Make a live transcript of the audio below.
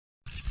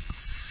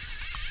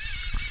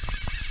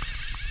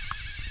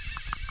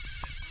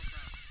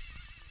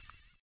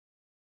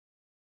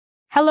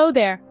Hello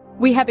there!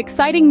 We have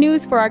exciting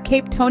news for our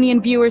Cape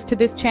Townian viewers to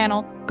this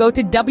channel. Go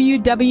to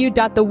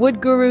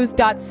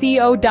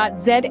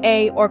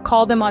www.thewoodgurus.co.za or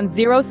call them on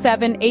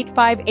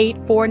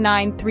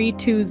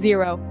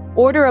 07-858-49320.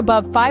 Order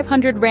above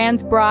 500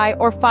 rands braai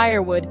or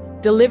firewood,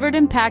 delivered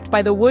and packed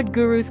by the Wood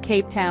Gurus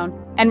Cape Town,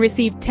 and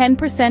receive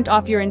 10%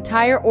 off your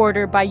entire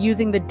order by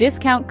using the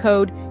discount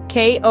code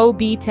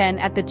KOB10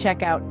 at the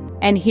checkout.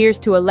 And here's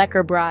to a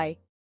lekker braai.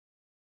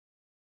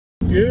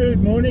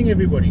 Good morning,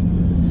 everybody.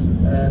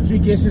 3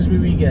 guesses where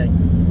we going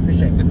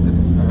fishing.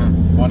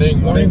 Morning,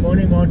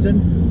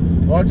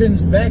 Martin.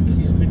 Martin's back.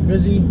 He's been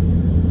busy.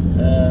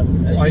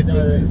 As you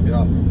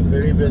know,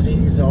 very busy.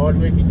 He's a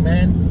hard-working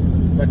man.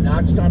 But now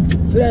it's time to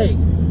play.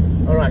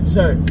 All right,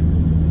 so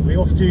we're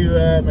off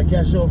to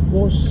Macassar, of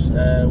course.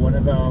 One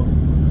of our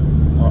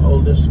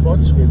oldest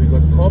spots where we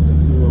got cob.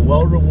 We were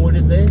well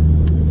rewarded there.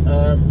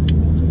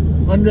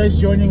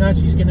 Andre's joining us.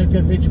 He's going to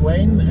go fetch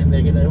Wayne, and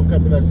they're going to hook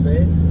up with us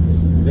there.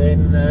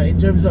 Then in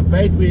terms of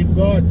bait, we've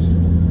got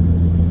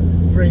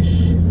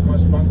fresh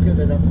moss bunker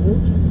that I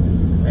caught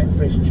and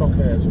fresh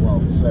chocker as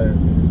well. So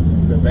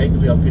the bait,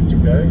 we are good to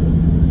go.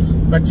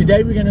 But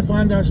today we're going to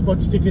find our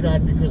spot, stick it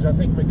out, because I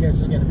think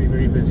Macassar is going to be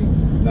very busy.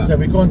 So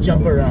we can't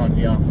jump around.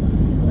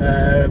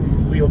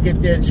 We'll get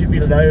there. It should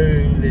be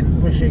low, then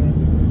pushing.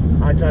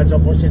 High tides are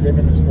past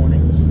 11 this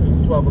morning. So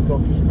 12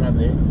 o'clock you should run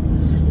there.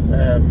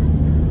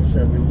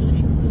 So we'll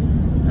see.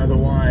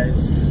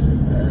 Otherwise,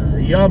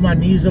 my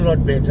knee's a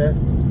lot better.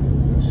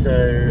 So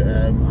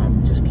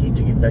I'm just keen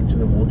to get back to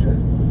the water.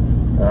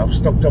 I've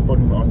stocked up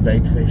on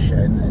bait fish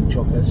and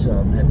chocker, so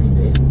I'm happy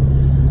there.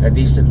 At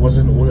least it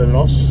wasn't all a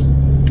loss.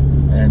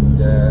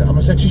 And I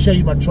must actually show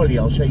you my trolley.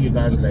 I'll show you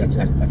guys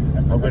later.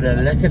 I've got a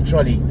lekker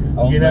trolley.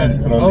 Old man's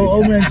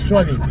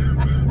trolley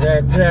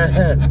that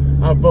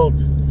I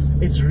built.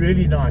 It's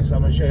really nice.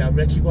 I'm going to show you. I'm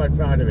actually quite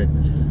proud of it.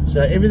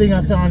 So everything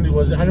I found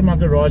was out of my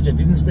garage. I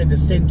didn't spend a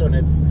cent on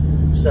it.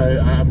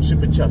 So I'm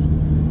super chuffed.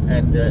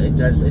 And it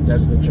does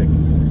the trick.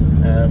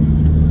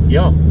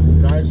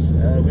 Guys,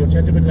 we'll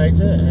chat a bit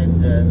later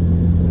and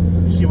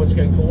we'll see what's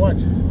going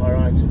forward. All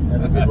right,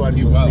 have a good one.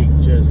 We'll speak.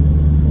 Cheers.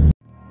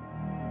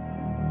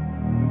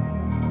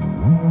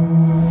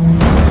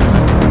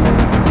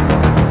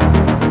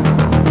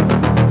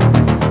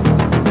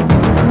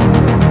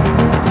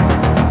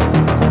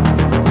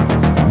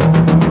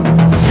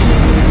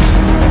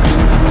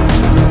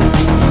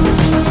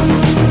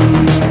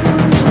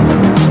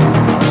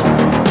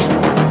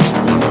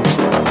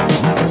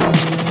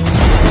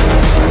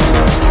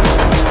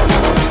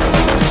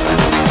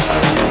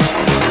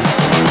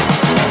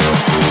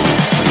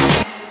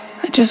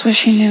 Just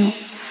wish he knew.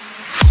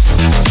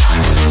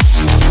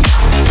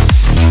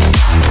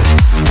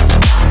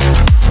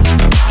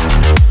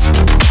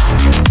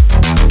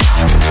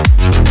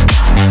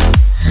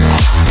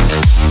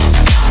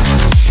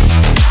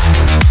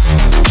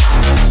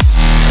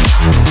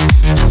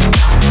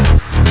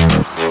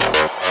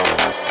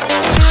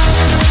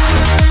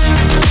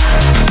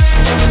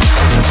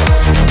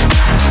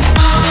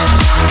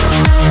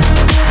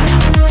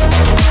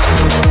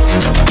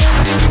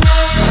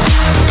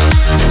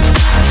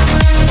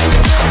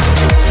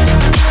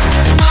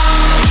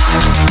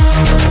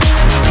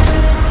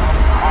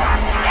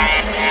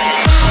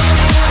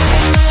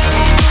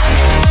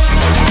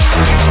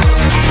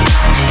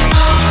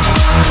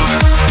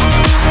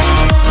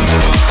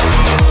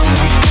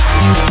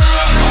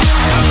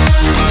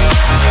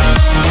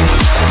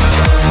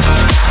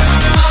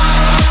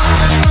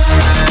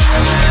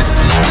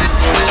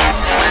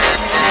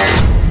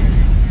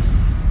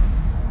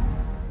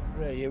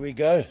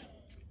 Go.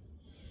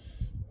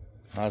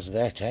 How's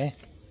that, eh?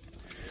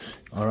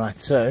 All right,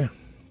 so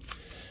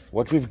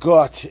what we've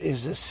got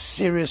is a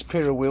serious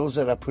pair of wheels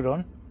that I put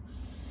on.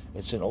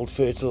 It's an old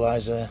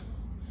fertilizer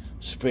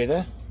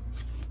spreader.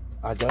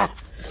 All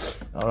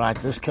right,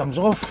 this comes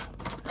off.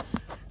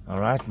 All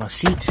right, my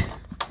seat.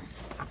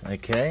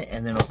 Okay,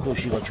 and then of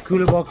course you got your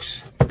cooler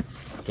box.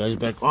 Goes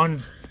back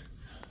on.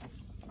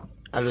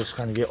 Alles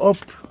gaan weer op.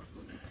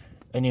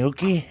 And your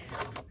hookie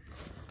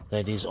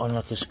that is on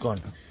like a scone.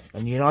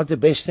 And you know what the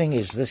best thing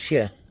is? This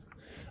here,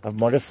 I've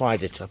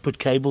modified it. I put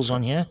cables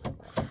on here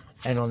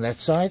and on that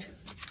side.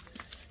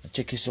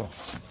 Check this out.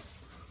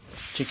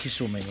 Check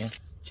this out, man, yeah?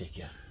 Check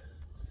here.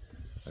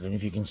 I don't know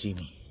if you can see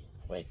me.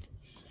 Wait.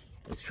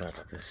 Let's try it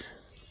like this.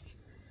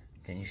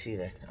 Can you see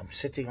that? I'm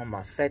sitting on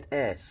my fat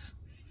ass.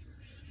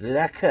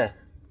 Lekker.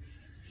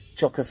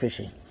 Chocker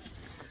fishing.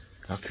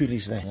 How cool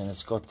is that? And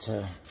it's got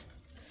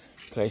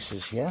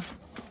places here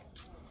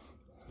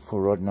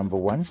for rod number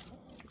 1.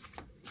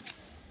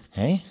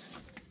 Hey?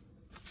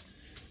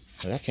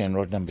 Lekker, and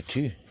rod number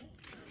 2.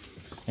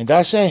 And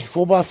I say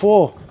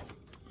 4x4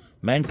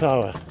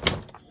 manpower.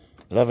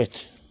 Love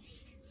it.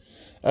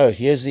 Oh,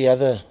 here's the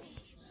other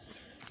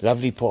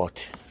lovely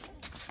part.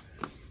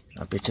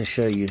 I better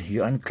show you.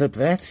 You unclip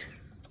that.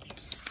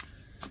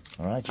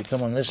 Alright, you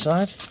come on this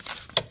side.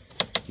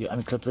 You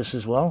unclip this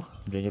as well.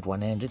 I'm doing it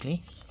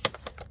one-handedly.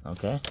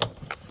 Okay.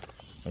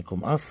 I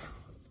come off.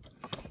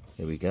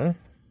 There we go.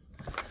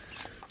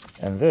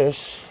 And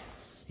this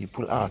you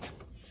pull out.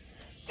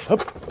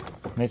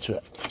 Hop, net so.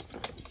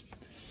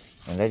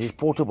 And that is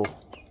portable.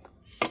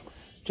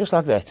 Just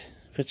like that.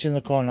 Fits in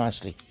the car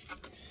nicely.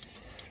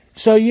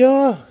 So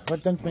yeah,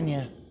 wat dink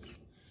meneer?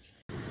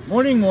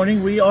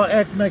 Morning, we are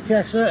at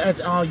Macassar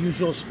at our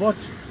usual spot,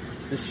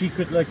 the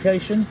secret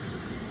location.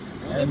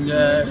 And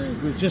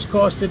we've just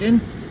cast it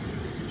in.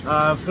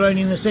 I've flown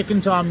in the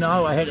second time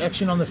now. I had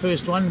action on the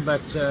first one,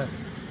 but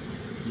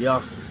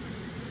yeah,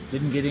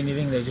 didn't get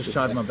anything. They just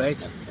tried my bait.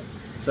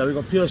 So we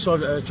got pure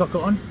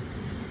chocolate on.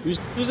 Who's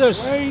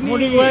this? Wayne.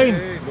 Morning, Wayne.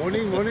 Hey,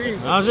 morning.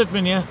 How's it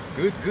been here?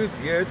 Good.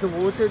 Yeah, at the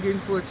water again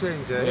for a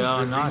change, eh?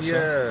 Yeah, nice.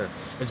 Yeah.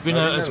 It's been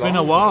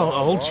a while,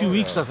 a whole 2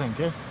 weeks, I think.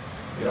 Eh?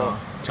 Yeah.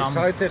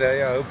 Excited,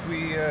 eh? I hope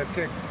we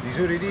catch. He's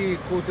already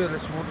caught a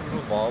small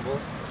little barbel.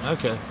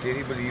 Okay. Can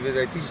you believe it?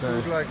 I think so,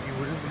 like you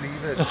wouldn't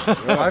believe it.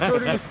 I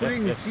thought he was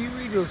putting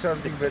seaweed or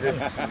something, but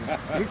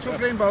it's so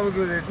plain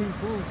barbecue that thing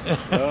pulls.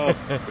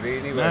 But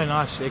anyway. No,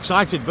 nice.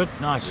 Excited, but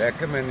nice.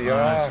 Lekker man, yeah.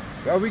 Nice.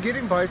 Well, we're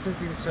getting bites and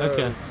things, so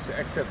it's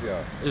active,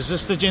 yeah. Is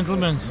this the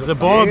gentleman? The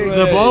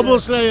barbel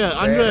slayer,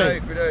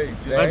 Andre?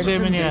 Let's see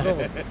him in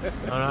here.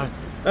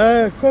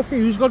 Alright. Coffee,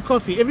 who's got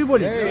coffee?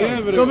 Everybody?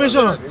 Kom eens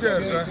zo.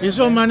 Hier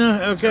zo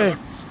mannen, okay.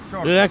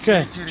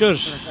 Lekker,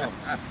 cheers.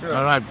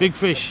 Alright, big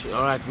fish.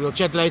 Alright, we'll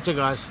chat later,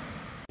 guys.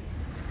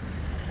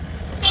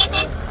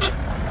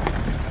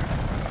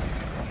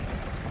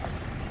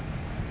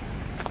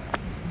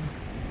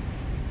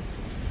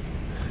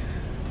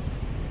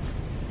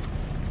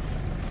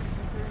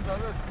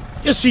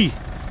 You see,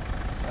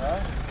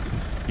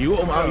 you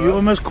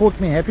almost caught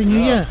me. Happy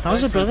New Year.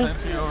 How's it, brother?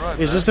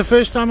 Is this the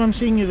first time I'm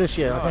seeing you this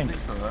year? I think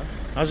so.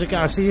 How's it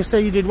going? I see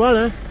yesterday you did well,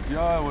 eh?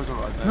 Yeah, it was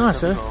alright.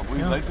 Nice, eh?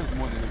 We late this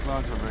morning. The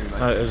clients are very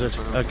late. Oh, is it?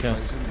 Okay.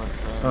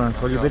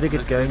 Alright, well you better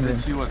get going then.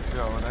 See what,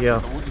 yeah.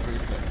 The water's very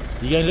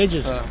flat. You going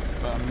ledges?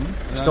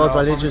 Start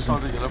by ledges.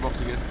 Start the yellow box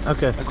again.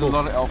 Okay, There's cool. a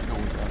lot of elf in the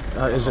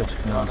water. Is it?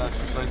 Yeah.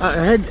 No, I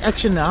had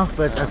action now,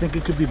 but I think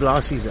it could be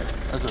blassies there.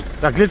 Is it?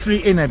 Like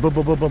literally in a boom,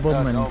 boom, boom, boom,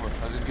 boom. Yeah,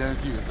 I can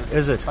guarantee you.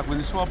 Is it? Like when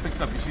the swab picks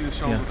up, you see the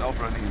shells of elf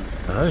running in.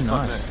 Oh,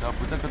 nice. I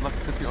protected like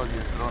 30 odds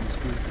yesterday on the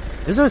spoon.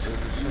 Is it? There's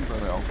a shit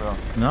load of elf, yeah.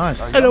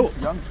 Nice. Hello.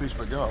 Young fish,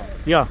 but yeah.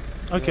 Yeah.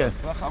 Okay.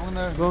 Yeah. I'm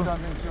going to go down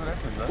there and see what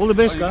happens. All the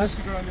best, guys.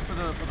 Stick around there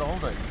for the whole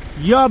day.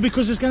 Yeah,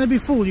 because it's going to be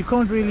full. You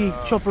can't really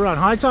chop around.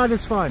 High tide,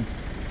 it's fine.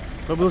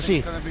 But we'll see.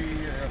 It's going to be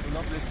a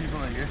lot less people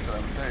than yesterday, I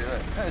can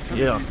tell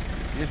you that.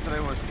 Yesterday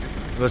was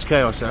ridiculous. It was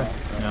chaos, eh?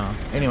 Yeah.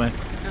 Anyway,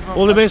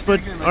 all the best,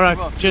 bud.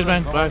 Alright, cheers,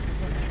 man. Bye.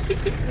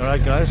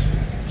 Alright, guys.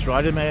 It's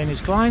Ryder May and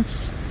his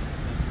clients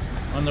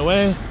on the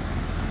way.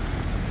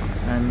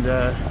 And,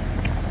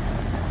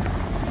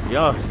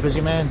 yeah, it's a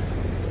busy man.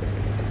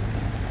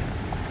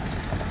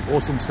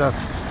 Awesome stuff.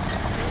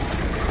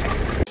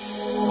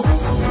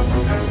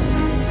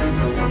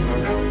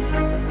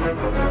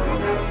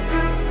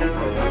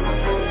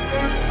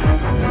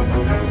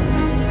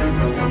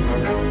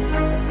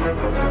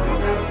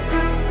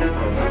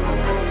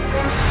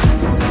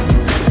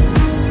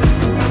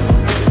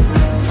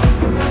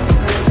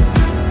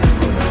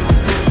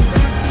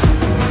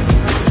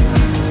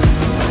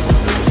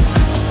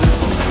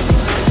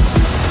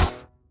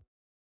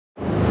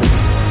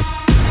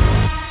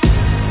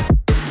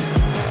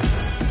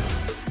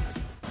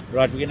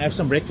 Right, we're gonna have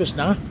some breakfast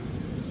now,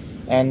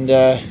 and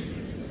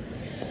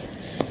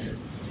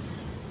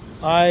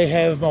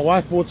my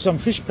wife bought some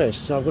fish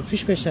paste, so I've got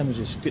fish paste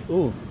sandwiches. Good.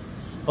 Oh,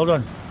 hold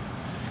on.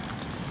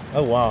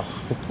 Oh wow,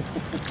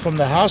 from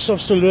the house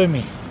of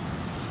Salome.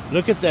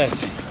 Look at that.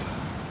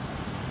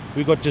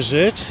 We got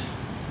dessert.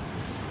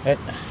 And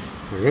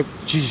Rib.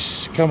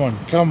 Jeez, come on.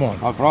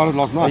 I brought it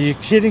last night. Are you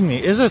kidding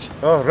me? Is it?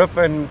 Oh, rib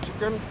and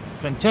chicken.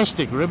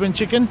 Fantastic, rib and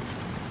chicken.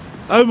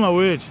 Oh my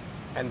word.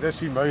 And this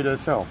we made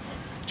ourselves.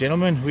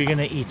 Gentlemen, we're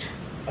gonna eat.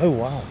 Oh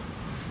wow,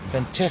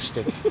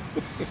 fantastic.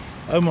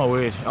 Oh my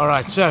word. All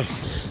right, so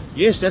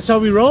yes, that's how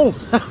we roll.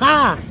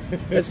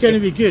 That's going to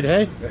be good,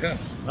 hey? Yeah.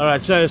 All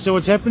right, so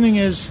what's happening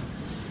is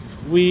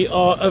we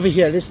are over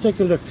here. Let's take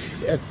a look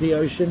at the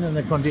ocean and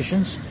the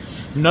conditions.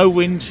 No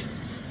wind,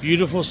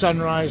 beautiful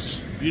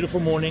sunrise, beautiful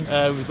morning.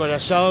 We've got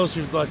ourselves,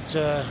 we've got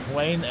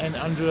Wayne and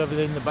Andrew over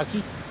there in the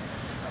bucky.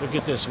 Look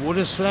at this,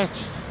 water's flat,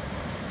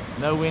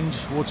 no wind,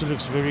 water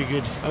looks very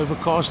good,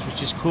 overcast,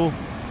 which is cool.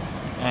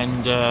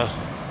 And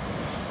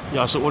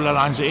yeah, so all our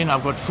lines are in.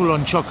 I've got full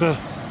on chocker.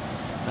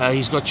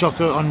 He's got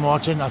chocker on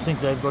Martin. I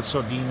think they've got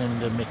sardine in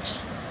the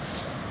mix.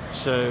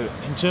 So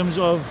in terms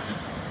of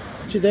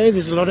today,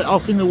 there's a lot of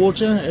elf in the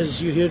water,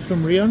 as you heard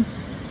from Rion.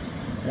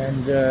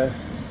 And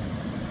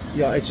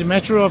yeah, it's a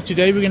matter of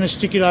today we're going to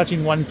stick it out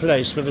in one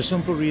place, for the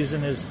simple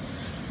reason is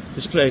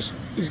this place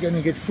is going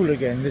to get full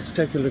again. Let's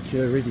take a look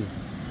here already.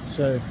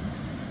 So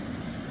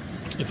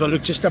if I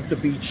look just up the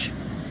beach,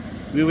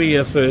 we were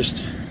here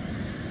first.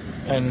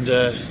 And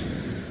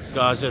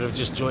guys that have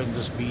just joined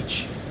this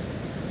beach,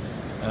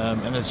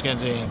 and it's going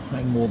to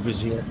make more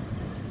busier.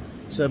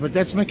 So, but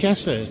that's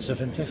Macassar. It's a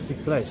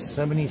fantastic place.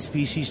 So many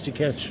species to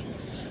catch,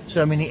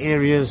 so many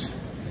areas.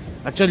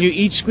 I tell you,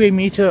 each square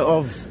meter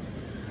of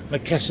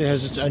Macassar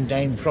has its own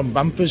name, from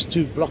bumpers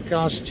to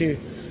blockhouse to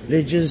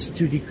ledges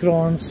to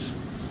decrans,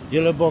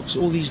 yellow box,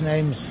 all these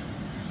names.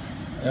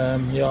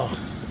 Yeah,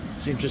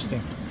 it's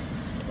interesting.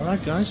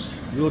 Alright guys,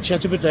 we'll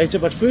chat a bit later,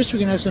 but first we're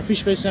going to have some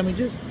fish paste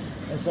sandwiches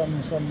and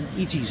some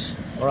eaties.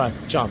 Alright,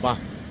 ciao, bye.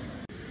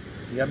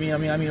 Yummy,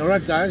 yummy, yummy.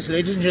 Alright guys,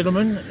 ladies and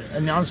gentlemen,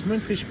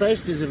 announcement, fish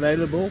paste is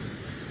available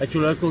at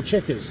your local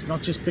Checkers.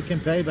 Not just Pick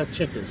and Pay, but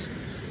Checkers.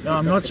 Now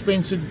I'm not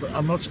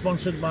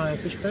sponsored by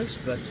fish paste,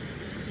 but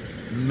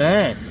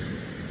man,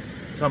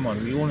 come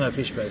on, we all know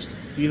fish paste.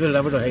 You either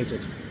love it or hate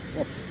it.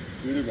 Oh,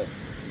 beautiful.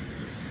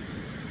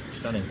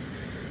 Stunning.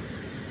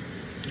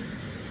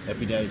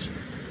 Happy days.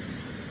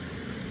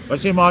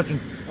 What's your Martin?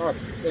 Oh,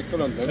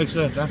 excellent. Then.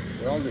 Excellent, huh?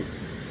 Well done.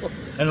 Oh.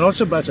 And lots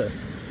of butter.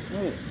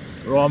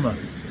 Rama.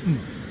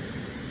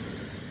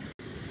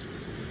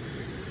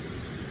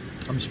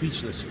 I'm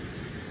speechless.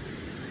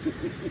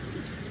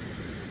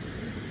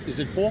 Is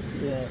it pork?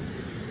 Or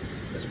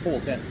it's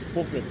pork, eh?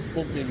 Pork rib.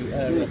 Pork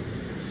belly.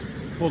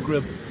 Pork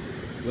rib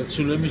with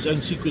Sulumi's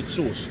own secret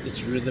sauce.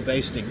 It's the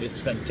basting.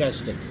 It's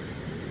fantastic.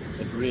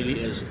 It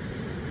really is.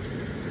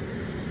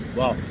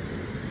 Wow.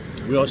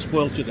 We are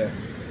spoiled today.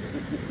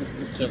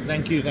 So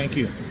thank you, thank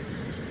you.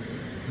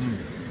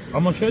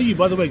 I'm going to show you,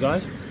 by the way,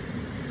 guys.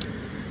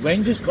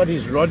 Wayne just got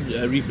his rod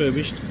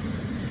refurbished.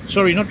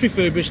 Sorry, not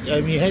refurbished.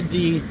 He had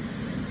the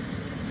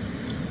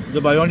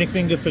bionic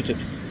finger fitted.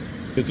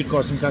 Wicked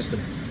Casting Custom.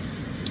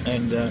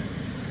 And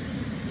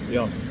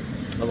yeah,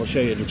 I will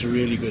show you. It looks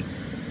really good.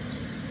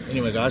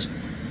 Anyway, guys.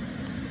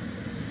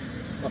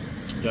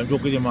 Don't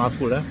talk with your mouth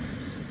full, eh?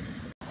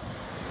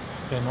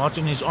 Okay,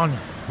 Martin is on.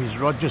 His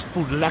rod just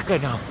pulled lacquer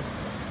now.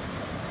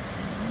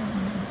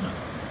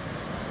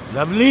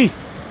 Lovely.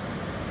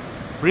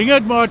 Bring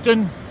it,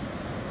 Martin.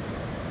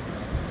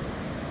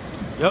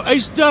 Yo,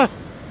 oyster.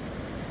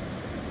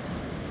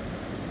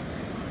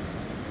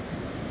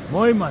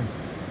 Mooi man.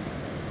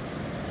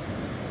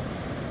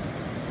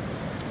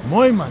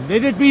 Mooi man.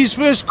 Let it be his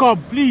first cob,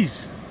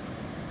 please.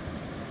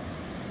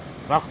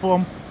 Wacht vir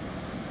hom.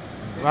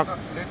 Let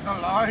the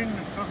line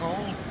to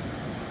hold.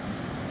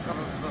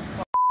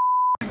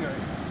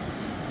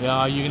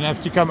 Yeah, you're gonna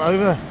have to come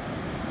over.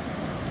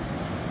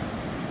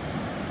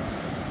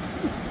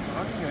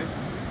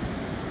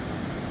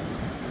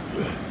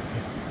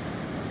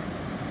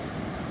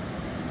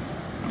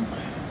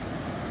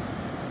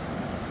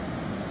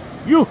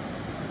 You!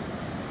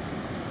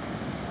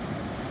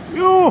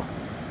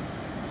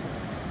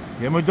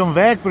 Jy moet hom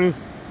werk, bro.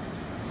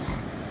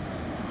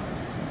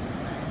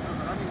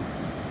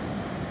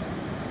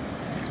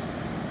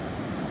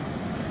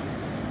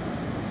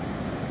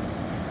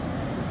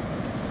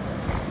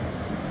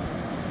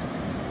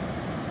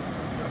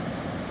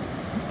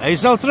 Hy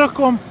sal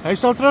terugkom. Hy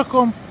sal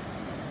terugkom.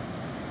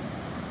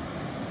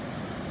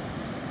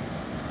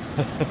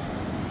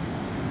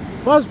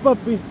 Pas,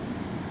 puppy.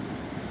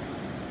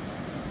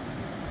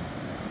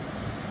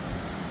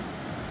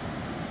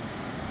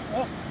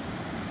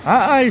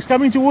 He's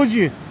coming towards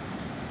you.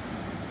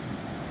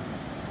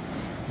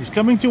 He's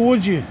coming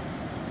towards you.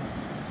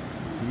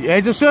 Hy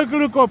het 'n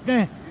cirkelhoek op,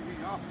 né?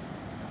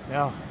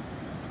 Ja.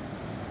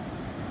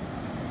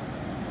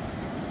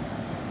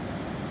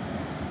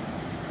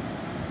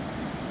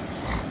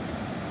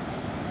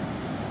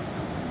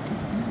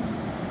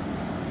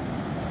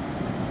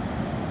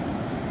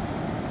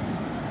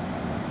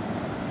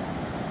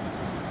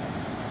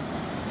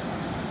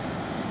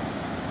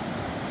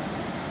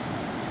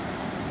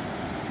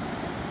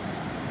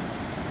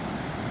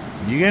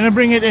 You're going to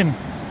bring it in.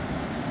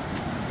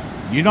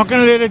 You're not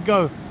going to let it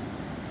go.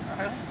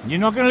 You're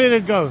not going to let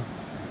it go.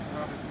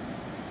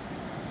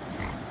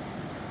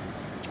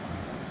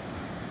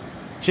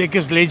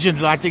 Checkers legend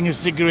lighting a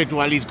cigarette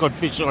while he's got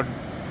fish on.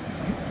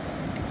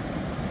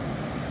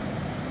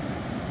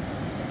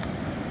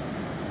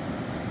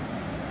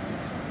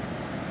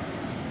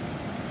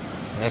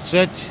 That's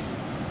it.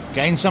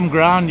 Gain some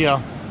ground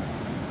here.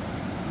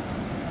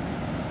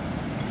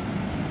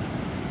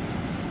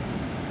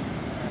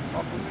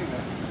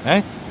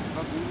 Eh?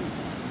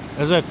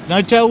 Is it?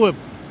 No tail whip.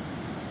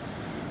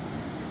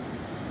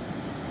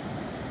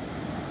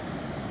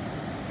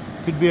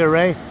 Could be a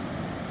ray.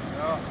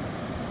 Yeah.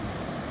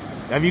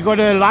 Have you got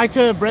a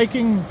lighter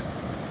braking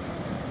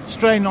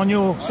strain on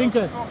your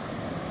sinker?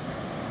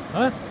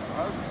 Huh?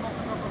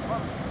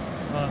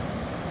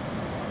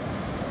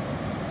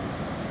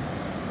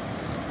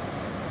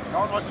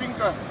 No, my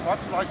sinker,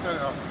 what's like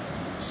that?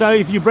 So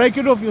if you break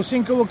it off, your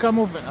sinker will come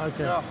off.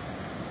 Okay. Yeah.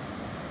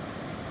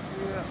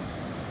 Yes.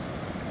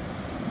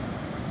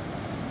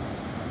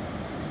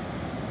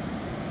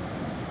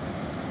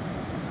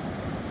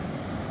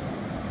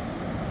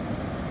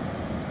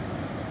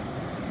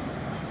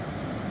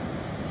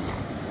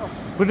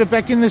 Put it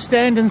back in the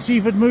stand and see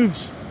if it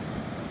moves.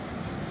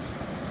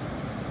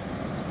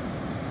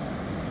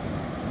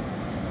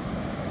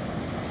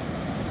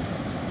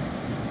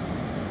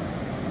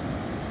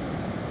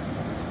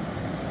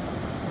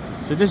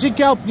 So dis die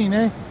kelp nie,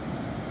 né?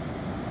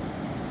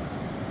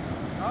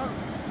 No.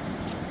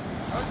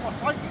 That's my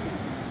fighting.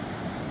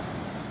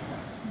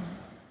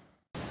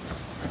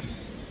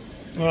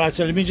 Alright,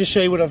 so let me just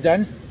show you what I've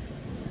done.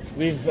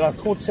 We've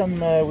caught some.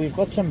 We've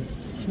got some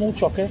small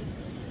chocker.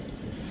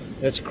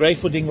 That's great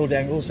for dingle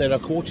dangles that are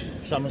caught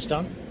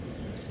summertime.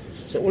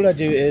 So all I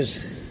do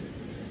is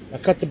I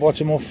cut the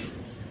bottom off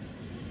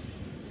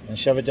and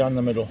shove it down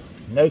the middle.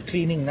 No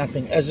cleaning,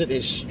 nothing, as it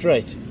is,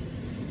 straight.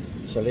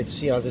 So let's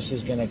see how this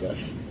is gonna go.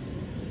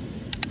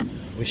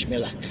 Wish me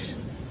luck.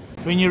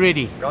 When you're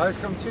ready. Guys,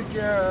 come check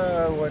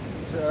what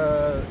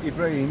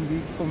Ibrahim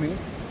did for me.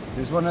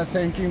 Just want to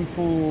thank him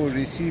for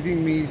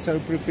receiving me so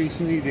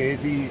professionally there at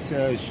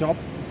his shop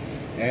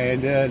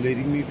and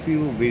letting me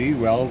feel very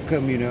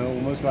welcome, you know,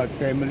 almost like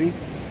family.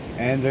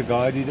 And the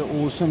guy did an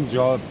awesome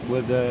job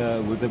with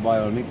the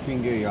bionic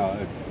finger. Yeah,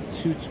 it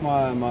suits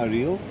my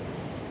reel.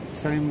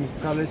 Same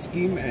color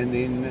scheme, and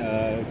then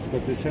it's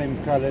got the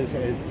same colors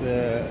as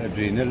the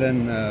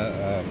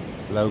Adrenaline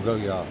logo.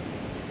 Yeah.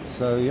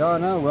 So yeah,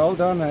 no, well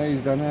done.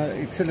 He's done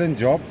an excellent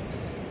job.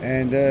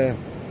 And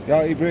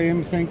yeah,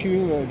 Ibrahim, thank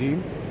you,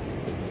 Dean.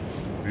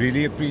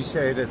 Really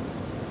appreciate it.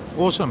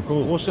 Awesome,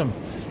 cool, awesome.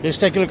 Let's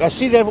take a look. I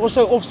see they've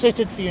also offset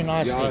it for you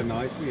nicely. Yeah,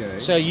 nicely. Eh?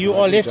 So you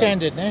are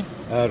left-handed, no?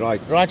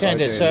 Right.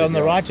 Right-handed. So on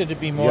the right, it'd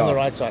be more on the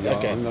right side. Yeah,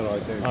 okay. on the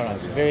right hand All right.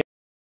 side, yeah. Very.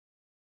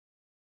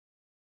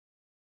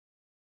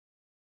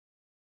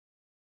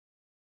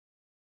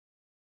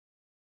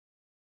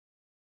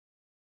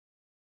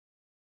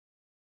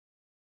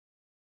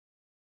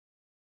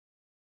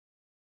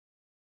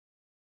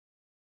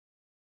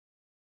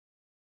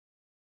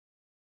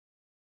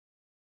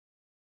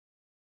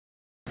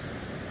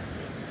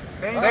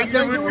 Thank you,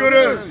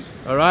 woodgurus.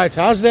 All right,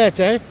 how's that,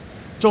 eh?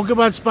 Talk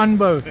about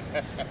spunbow.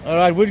 All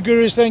right,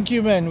 woodgurus, thank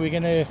you, man. We're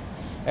gonna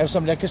have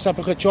some lekker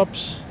sappige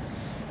chops.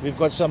 We've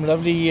got some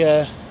lovely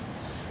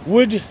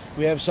wood.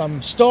 We have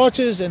some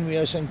starters and we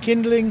have some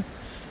kindling,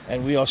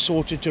 and we are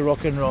sorted to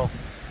rock and roll.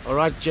 All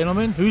right,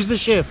 gentlemen, who's the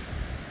chef?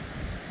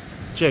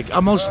 Check.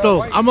 Amal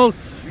still. Amal.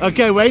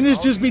 Okay, Wayne has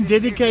just been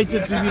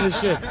dedicated to be the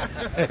chef.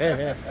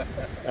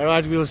 All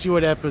right, we'll see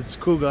what happens.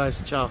 Cool,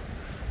 guys. Ciao.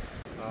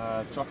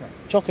 Chocker.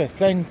 Chocker,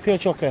 plain pure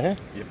chocker, eh?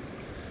 Yep.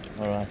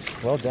 All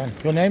right, well done.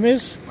 Your name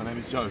is? My name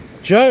is Joe.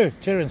 Joe.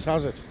 Terence,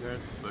 how's it?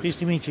 Terence. Pleased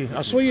to meet you.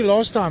 I saw you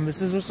last time. This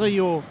is also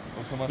your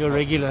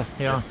regular.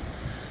 Yeah.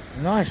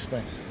 Yes. Nice,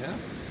 man. Yeah.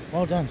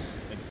 Well done.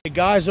 Thanks. Hey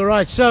guys, all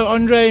right. So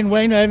Andre and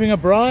Wayne are having a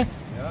braai.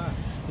 Yeah.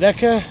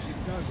 Lekker.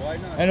 If not, why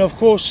not? And of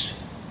course,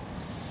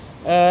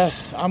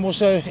 I'm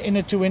also in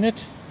it to win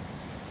it.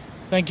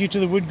 Thank you to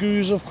the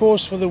woodgurus, of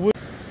course, for the wood.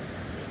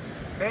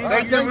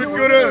 Thank you,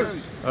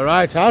 woodgurus. All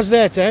right, how's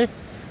that, eh?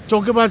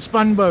 Talk about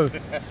spunbow.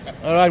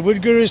 All right,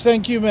 woodgurus,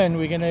 thank you, man.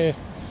 We're gonna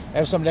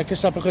have some lekker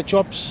sappige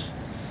chops.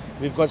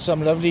 We've got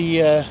some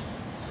lovely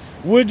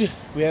wood.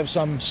 We have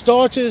some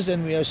starters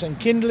and we have some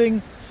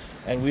kindling,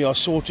 and we are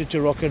sorted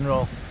to rock and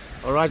roll.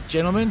 All right,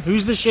 gentlemen,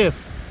 who's the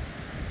chef?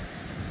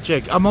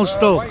 Check. Amal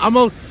still.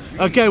 Amal.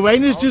 Okay,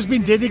 Wayne has just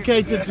been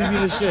dedicated to be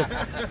the chef.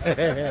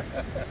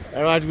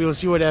 All right, we'll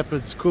see what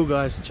happens. Cool,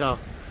 guys. Ciao.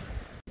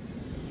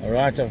 All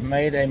right, I've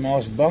made a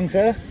mouse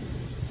bunker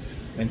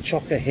and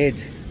chocker head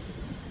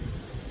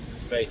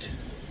bait.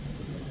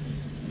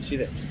 You see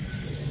that?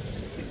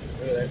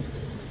 Look at that.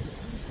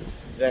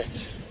 That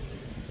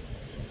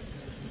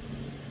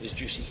is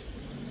juicy.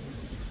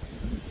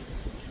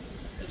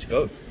 Let's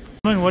go.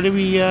 What do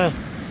we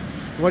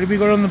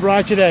got on the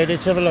braai today?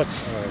 Let's have a look.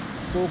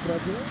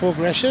 Pork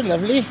rasher,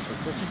 lovely.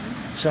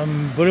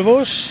 Some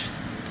boerewors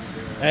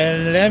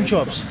and lamb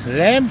chops.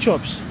 Lamb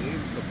chops.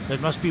 That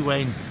must be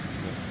Wayne.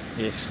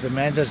 Yes, the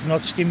man does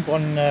not skimp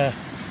on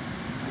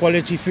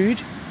quality food,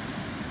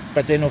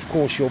 but then of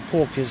course your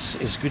pork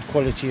is good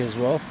quality as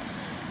well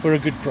for a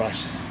good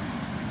price.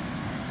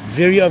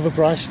 Very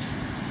overpriced,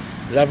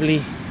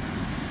 lovely,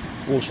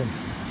 awesome.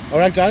 All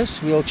right, guys,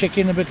 we'll check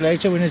in a bit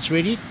later when it's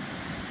ready,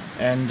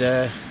 and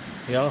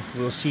yeah,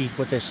 we'll see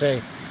what they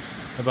say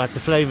about the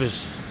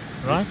flavors.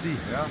 Right? Let's see,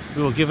 yeah.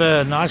 We'll give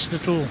a nice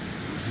little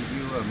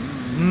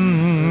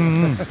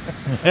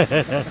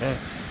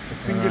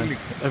Finger lick.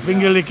 a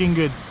finger licking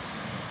good.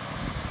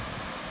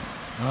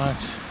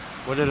 Right,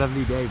 what a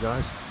lovely day,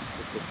 guys.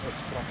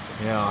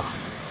 Yeah,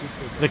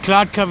 the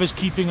cloud cover's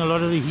keeping a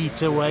lot of the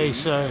heat away,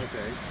 so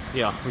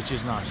yeah, which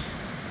is nice.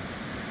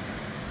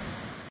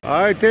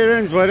 Alright,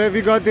 Terence, what have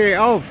you got there?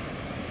 Elf?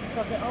 It's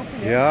like an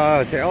elfie,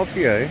 Yeah, it's an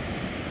elfie, eh?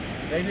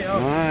 baby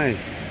elf.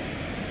 Nice.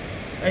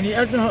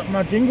 And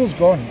my dingle's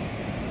gone.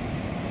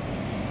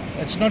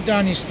 It's not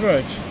down his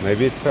throat.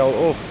 Maybe it fell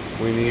off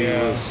when he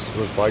Yeah.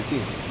 was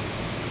biting.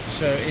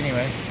 So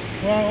anyway,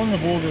 well, on the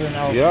board with an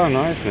elf. Yeah,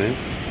 nice, man.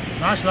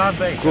 Nice live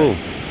bait. Cool.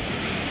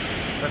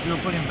 But we'll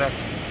put him back.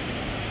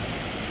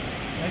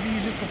 Maybe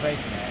use it for bait,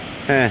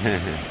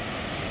 man.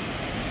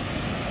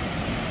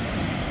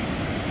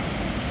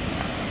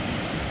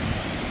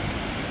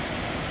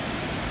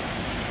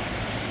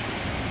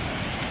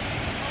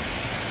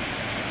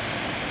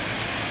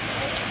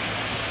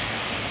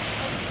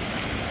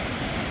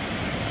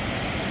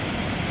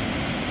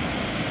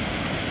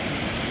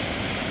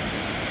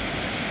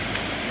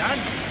 Done.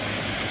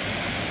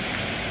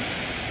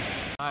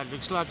 It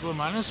looks like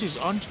Romanus is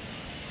on.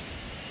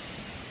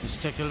 Let's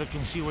take a look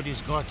and see what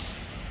he's got.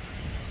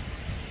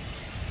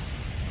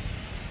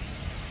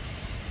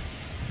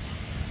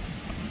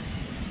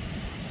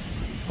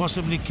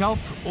 possibly kelp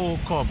or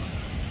cob,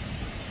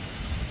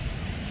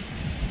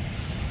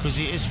 because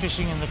he is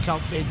fishing in the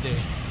kelp bed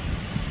there.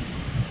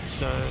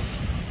 So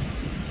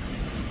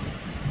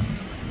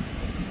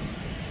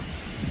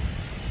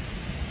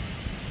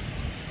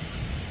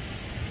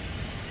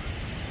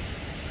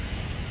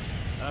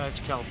it's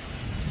kelp.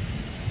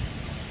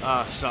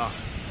 Ah, so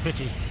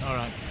pity. All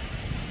right.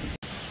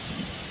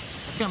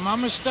 Okay, my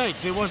mistake.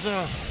 There's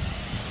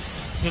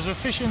a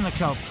fish in the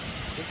kelp.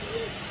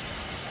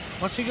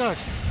 What's he got?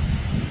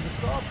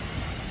 The cob.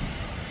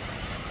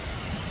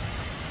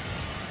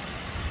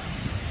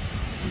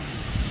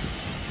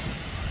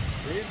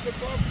 There's the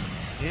cob.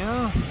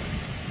 Yeah.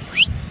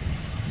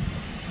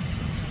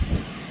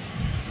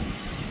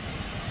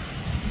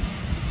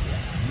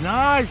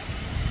 Nice.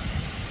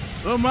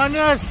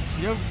 Romanus,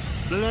 you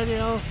bloody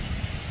hell.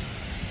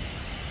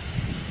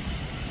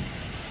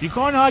 You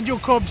can't hide your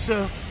cob,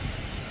 sir.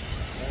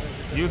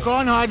 You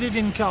can't hide it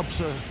in kelp,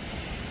 sir.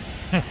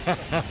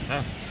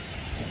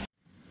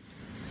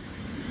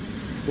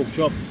 Pork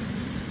chop.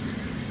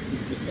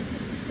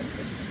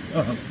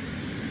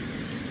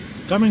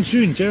 Coming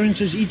soon,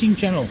 Terence's eating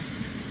channel.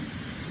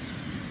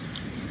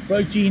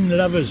 Protein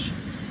lovers.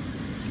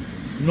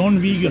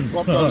 Non-vegan.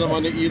 Cob doesn't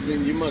want to eat,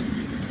 then you must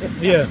eat.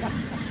 Yeah.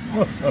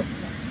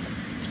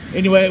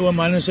 Anyway,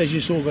 Manus, as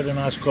you saw, got a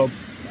nice cob.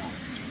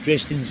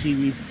 Dressed in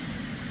seaweed.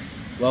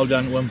 Well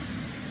done, Wim.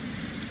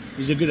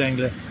 He's a good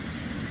angler.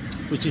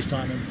 Puts his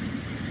time in.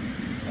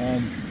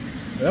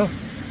 Yeah.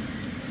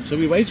 So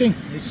we're waiting.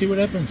 Let's see what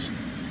happens.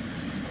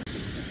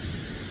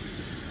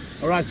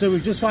 Alright, so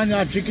we've just found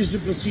out Drinkers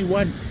Duplessis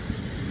won.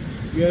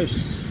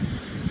 Yes.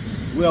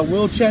 We are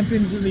world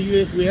champions in the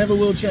UFC. We have a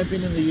world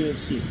champion in the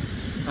UFC.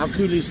 How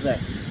cool is that?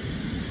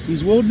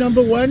 He's world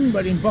number 1,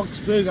 but in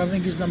Boxburg I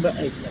think he's number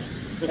 8.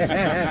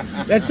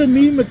 That's a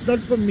meme, it's not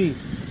from me.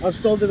 I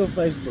stole it on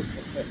Facebook.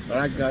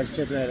 Alright guys,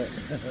 chat later.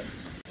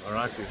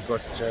 Alright, we've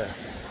got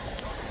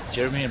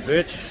Jeremy and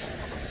Bert.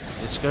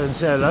 Let's go and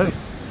say hello.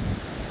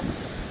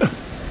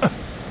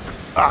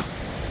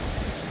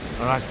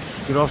 Alright,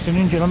 good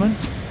afternoon gentlemen.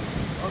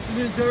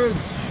 Afternoon,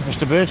 Terence.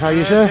 Mr. Bert, how are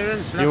you sir?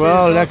 Terence, You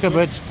well, lekker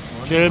Bert.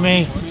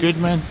 Jeremy, good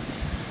man.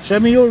 Show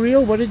me your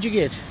reel, what did you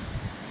get?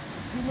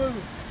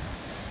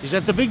 Is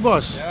that the big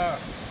boss? Yeah.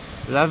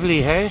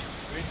 Lovely, hey?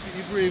 Went to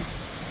Ibrahim.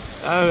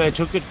 Oh, I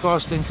took it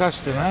cast and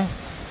custom, eh?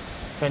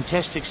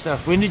 Fantastic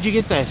stuff. When did you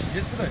get that?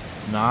 Yesterday.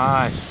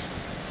 Nice.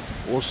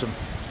 Awesome.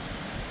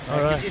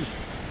 Alright.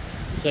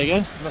 Say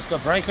again? You must go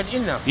break it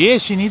in now.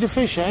 Yes, you need a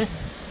fish, eh?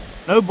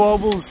 No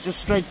baubles,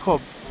 just straight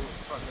cob.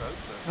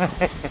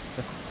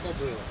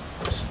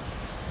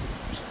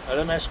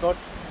 Hello, mascot.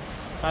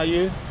 How are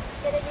you?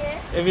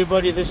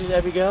 Everybody, this is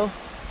Abigail.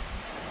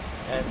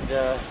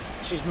 And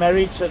she's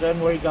married, so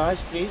don't worry,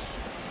 guys, please.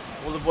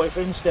 All the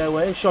boyfriends, stay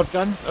away.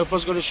 Shotgun.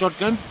 Opa's got a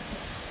shotgun.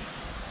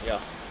 Yeah,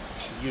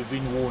 you've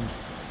been warned.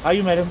 How are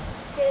you, madam?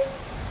 Good.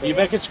 Are you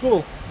back at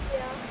school?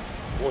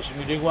 Yeah. Awesome,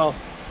 you're doing well.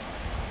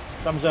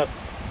 Thumbs up.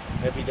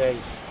 Happy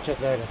days.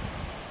 Chat later.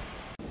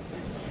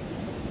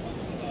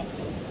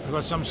 I've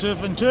got some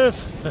surf and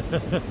turf.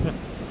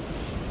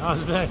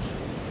 How's that?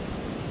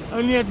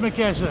 Only at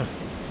Macassar.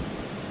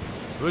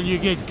 Will you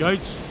get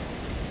goats,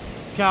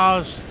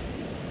 cows,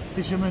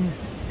 fishermen,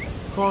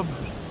 cob,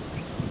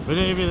 bit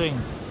of everything.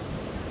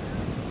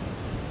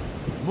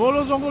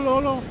 Bolo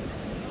zongololo.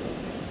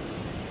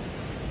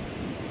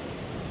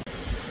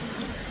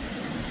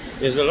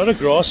 There's a lot of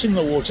grass in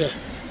the water,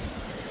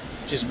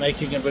 which is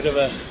making a bit of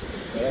a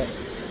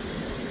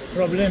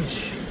problem.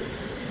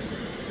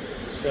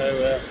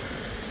 So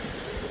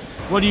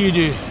what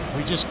do?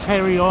 We just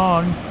carry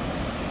on,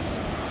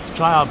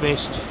 try our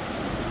best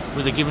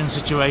with a given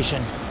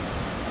situation.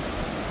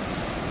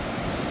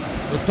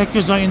 The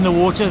pickers are in the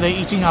water, they're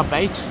eating our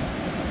bait.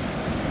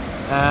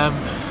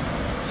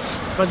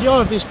 But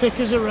yeah, if there's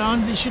pickers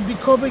around, there should be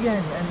cob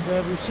again.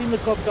 And we've seen the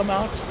cob come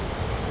out.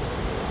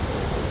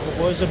 The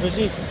boys are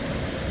busy.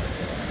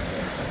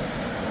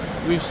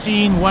 We've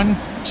seen 1,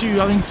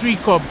 2, I think 3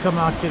 cob come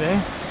out today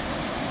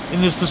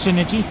in this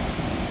vicinity.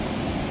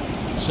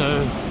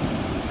 So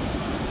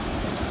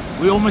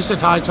we're almost at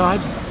high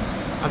tide.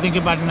 I think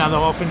about another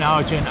half an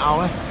hour to an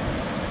hour.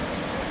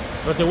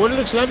 But the water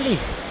looks lovely.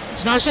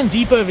 It's nice and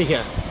deep over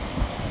here.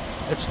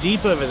 It's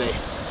deep over there.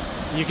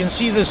 You can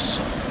see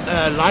this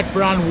light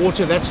brown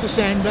water, that's the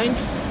sandbank.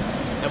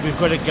 And we've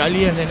got a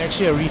gully and then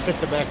actually a reef at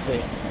the back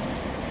there.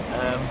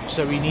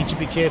 So we need to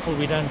be careful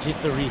we don't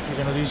hit the reef. You're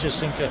going to lose your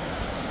sinker.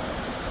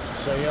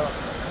 So yeah.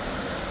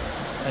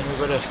 And we've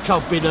got a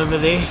kelp bed over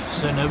there,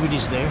 so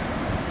nobody's there.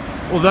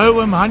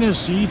 Although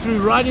Hannes, he threw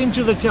right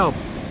into the kelp.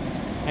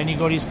 And he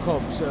got his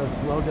cob, so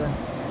well done.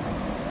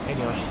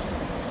 Anyway.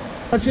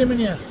 What's him in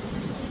here?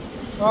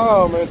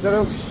 Oh man,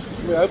 Terence,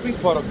 we're hoping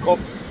for a cob.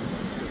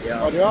 Yeah.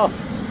 But yeah.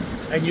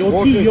 And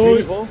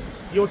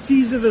your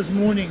teaser this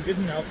morning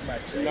didn't help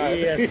much. No.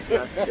 Yes.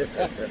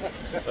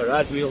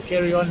 Alright, we'll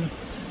carry on.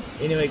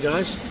 Anyway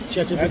guys,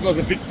 chat a bit. That was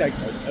a big take,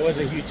 though. That was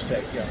a huge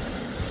take, yeah.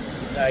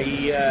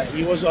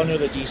 He was on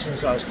with a decent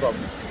sized cob.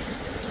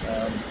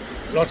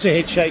 Lots of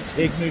head shake,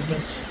 head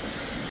movements.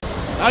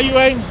 How you,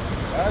 Wayne? Good,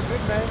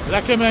 man.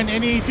 Lekker, man.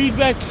 Any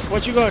feedback?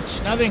 What you got?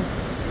 Nothing?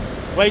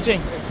 Waiting?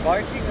 It's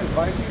biting, but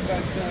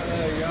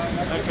yeah,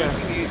 not Okay.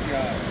 biting it,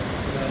 yeah.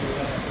 So,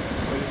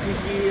 it could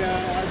be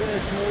other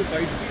small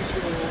bite fish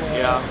or...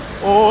 Yeah.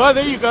 Oh,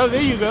 there you go,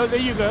 there you go, there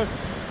you go.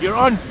 You're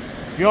on.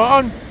 You're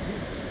on.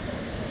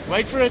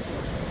 Wait for it.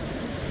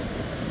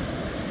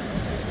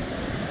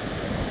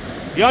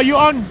 Yeah, you're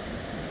on.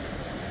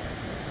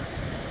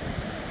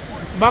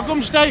 Maak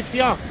hom styf,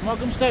 ja. Maak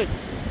hom styf.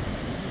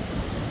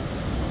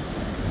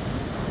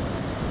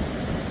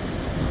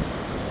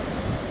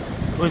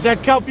 Was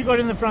that kelp you got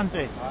in the front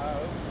there?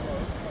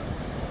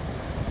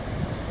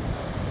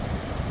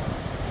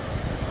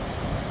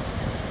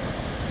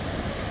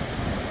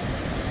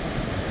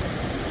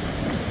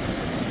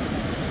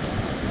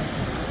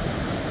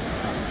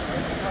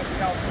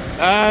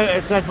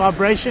 It's that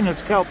vibration,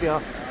 it's kelp, yeah.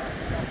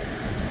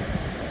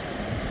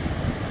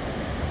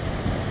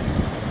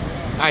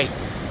 Hey.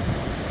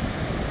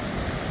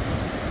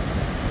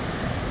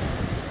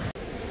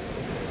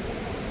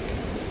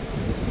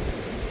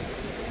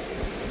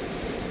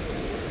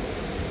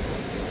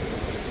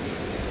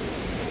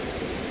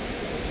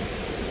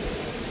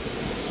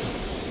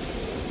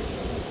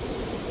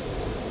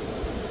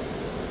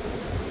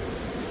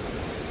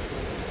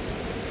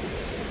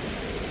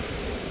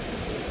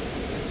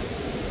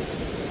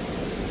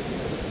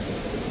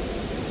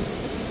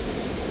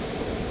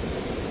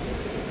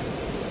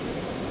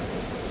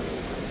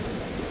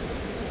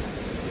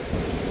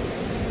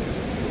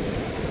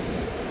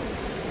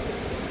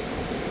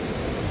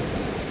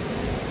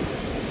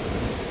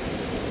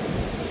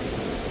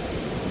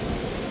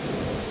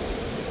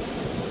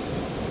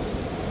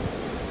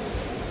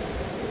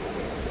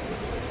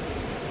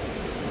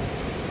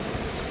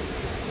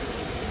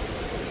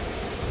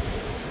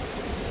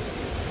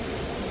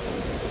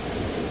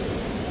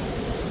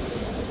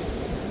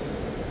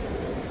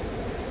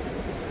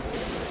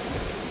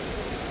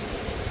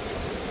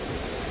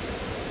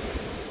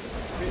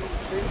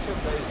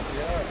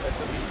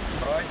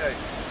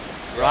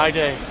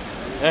 Friday.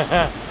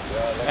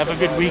 Have a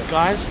good week,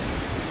 guys.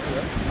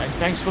 And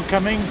thanks for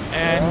coming.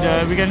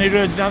 And we're going to do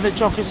another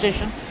chocolate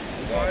session.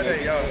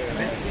 Friday, yeah.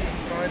 Let's see,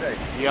 Friday.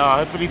 Yeah,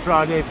 hopefully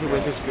Friday if the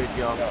weather's good,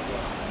 yeah.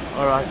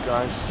 Alright,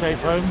 guys.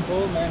 Safe home.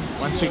 Cool, man.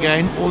 Once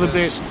again, all the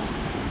best.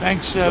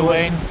 Thanks,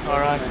 Wayne.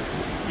 Alright.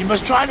 You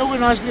must try and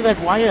organize me that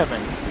wire,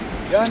 man.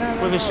 Yeah, no,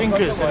 For the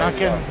sinkers. And I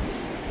can.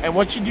 And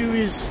what you do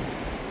is,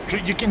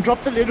 you can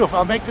drop the lid off.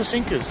 I'll make the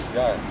sinkers.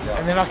 Yeah.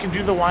 And then I can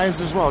do the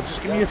wires as well.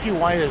 Just give me a few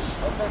wires.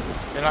 Okay.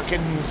 Then I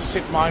can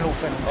set mine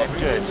off and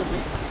do it.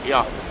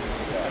 Yeah.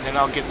 And then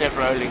I'll get that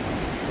rolling.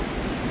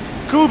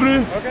 Cool,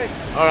 bro. Okay.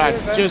 Alright.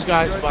 Cheers,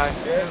 guys. Bye.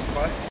 Yes,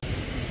 bye.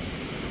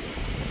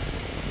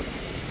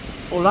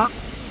 Hola.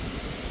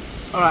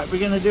 Alright, we're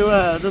going to do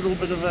a little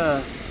bit of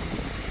a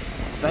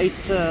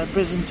bait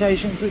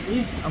presentation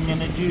quickly. I'm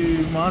going to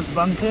do Mars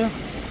bunker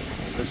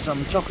with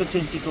some chocolate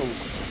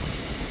tentacles.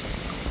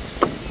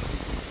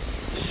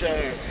 So,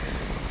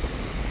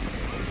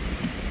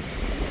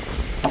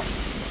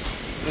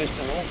 first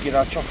of all, get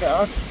our chocolate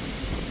out.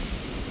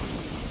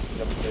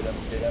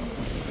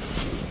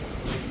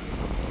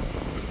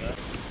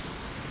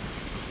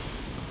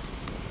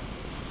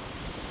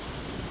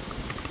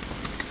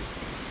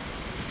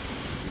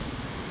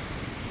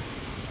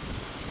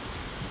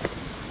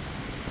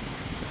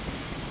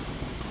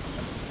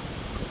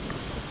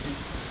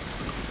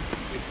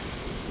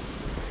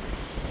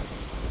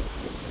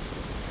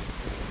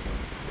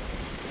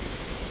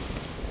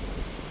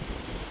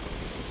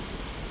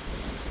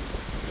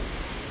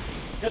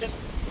 Yes.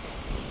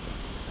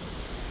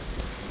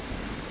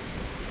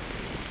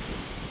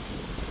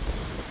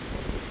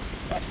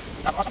 Right.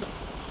 That's awesome.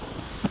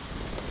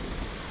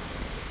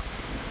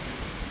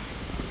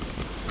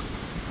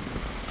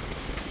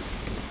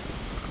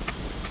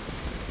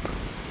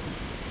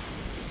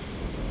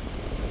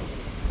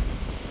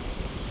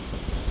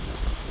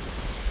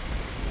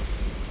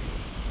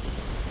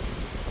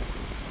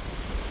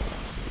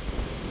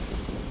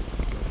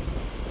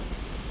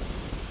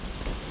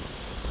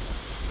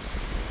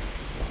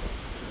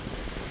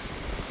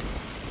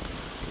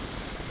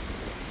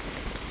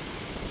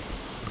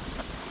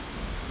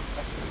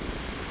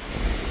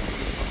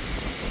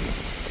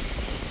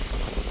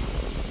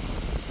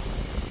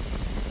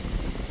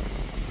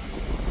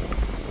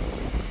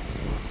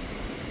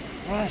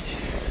 Right,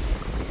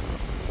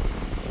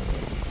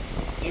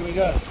 here we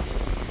go.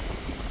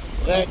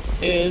 That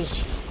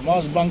is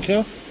Mars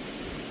bunker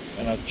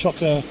and a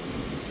chocker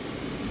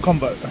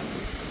combo.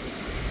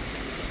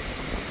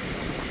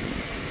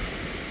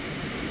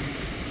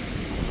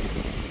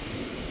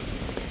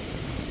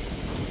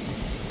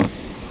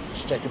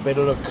 Let's take a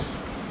better look.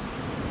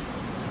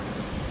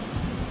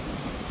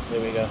 There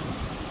we go.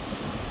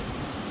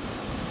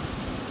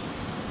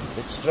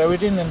 Let's throw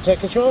it in and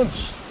take a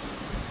chance.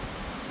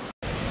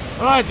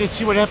 Alright, let's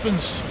see what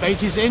happens.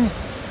 Bait is in.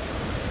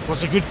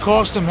 Was a good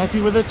cast, I'm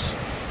happy with it.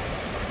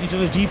 Into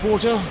the deep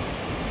water.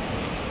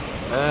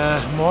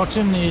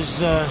 Martin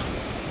is on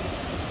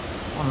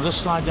this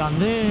side down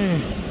there.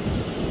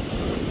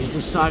 He's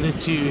decided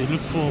to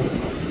look for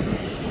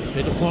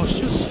better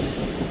pastures.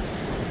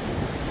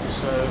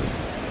 So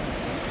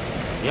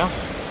yeah,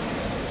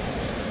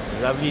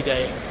 lovely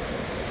day,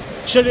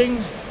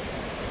 chilling.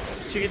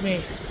 Look at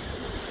me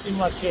in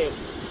my chair,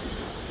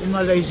 in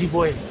my lazy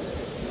boy.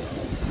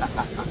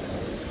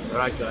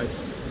 Alright guys,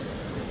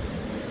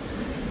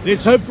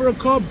 let's hope for a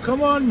cob.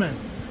 Come on man,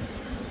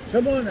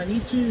 come on, I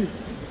need to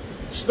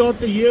start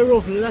the year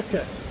off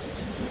lekker.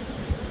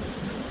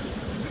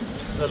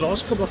 The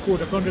last cob I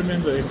caught, I can't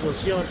remember, it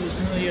was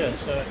in the year,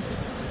 so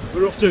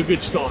we're off to a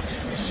good start.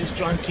 Let's just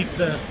try and keep it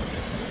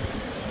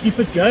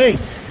going.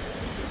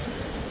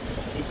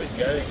 Keep it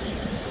going.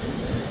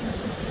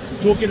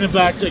 Talking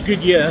about a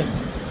good year,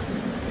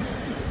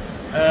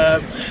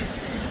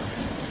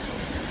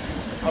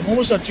 I'm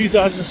almost at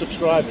 2,000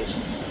 subscribers.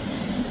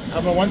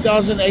 I'm at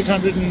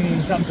 1,800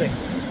 and something.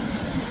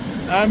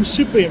 I'm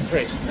super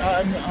impressed.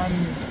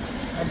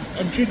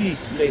 I'm truly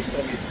blessed,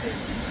 obviously.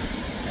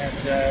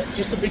 And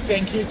just a big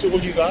thank you to all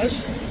you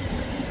guys.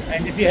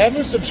 And if you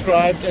haven't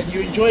subscribed and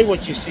you enjoy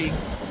what you see,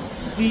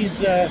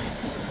 please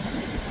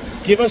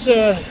give us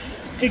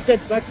click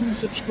that button,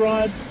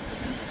 subscribe,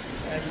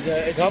 and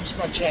it helps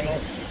my channel.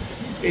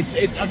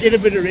 I get a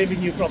bit of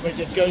revenue from it.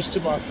 It goes to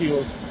my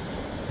fuel,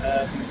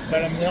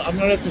 but I'm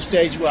not at the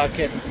stage where I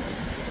can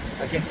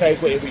pay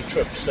for every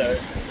trip. So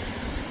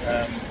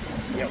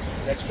yeah,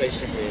 that's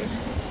basically it.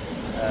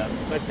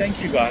 But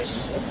thank you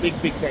guys, a big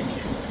thank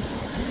you.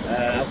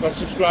 I've got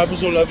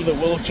subscribers all over the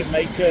world,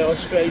 Jamaica,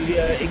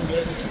 Australia,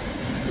 England,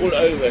 all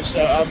over.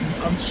 So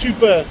I'm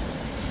super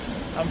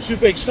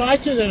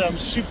excited and I'm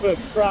super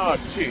proud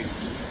too.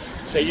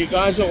 So you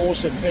guys are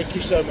awesome. Thank you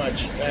so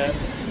much.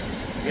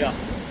 Yeah,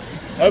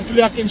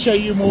 hopefully I can show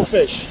you more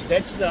fish.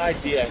 That's the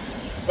idea.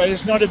 But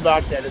it's not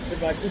about that. It's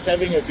about just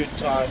having a good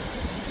time.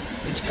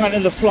 It's kind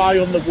of the fly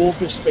on the wall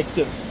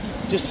perspective.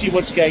 Just see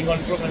what's going on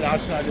from an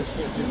outsider's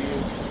point of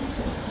view.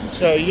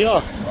 So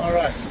yeah, all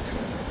right.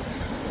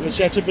 We'll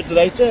chat a bit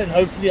later and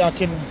hopefully I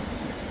can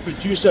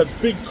produce a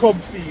big cob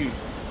for you.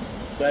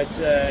 But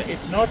if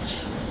not,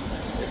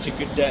 it's a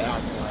good day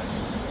out, guys.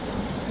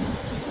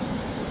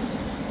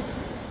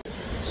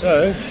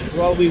 So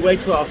while we wait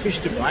for our fish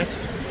to bite,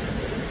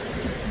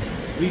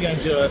 we're going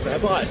to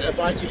have a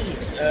bite to eat.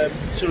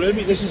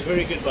 Salumi, this is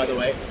very good, by the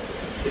way.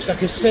 It's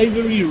like a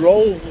savory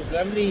roll with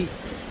lovely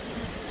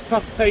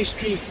puff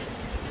pastry.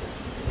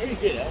 Very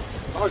good, huh?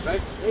 Nice, eh?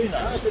 Very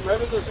nice. I've been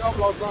having this out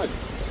last night.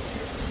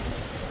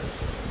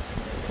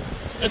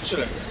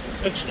 Excellent,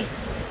 excellent.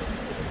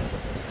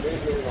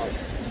 Very nice.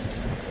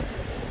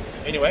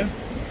 Anyway,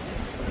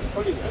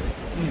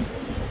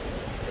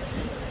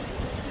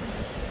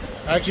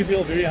 I actually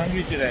feel very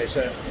hungry today,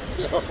 so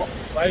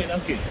very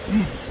hungry.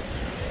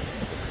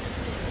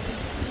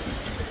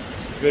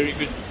 Very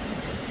good.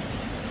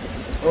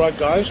 Alright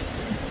guys,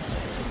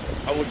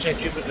 I will chat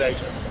to you a bit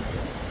later.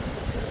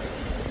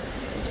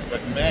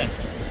 But man,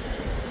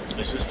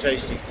 this is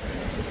tasty.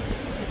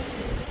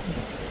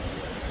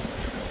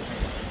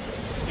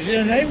 Is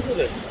there a name for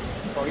this?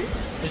 Sorry?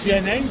 Is there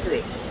a name for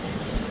it?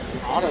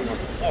 I don't know.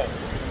 Oh,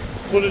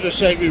 call it a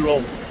savory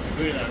roll.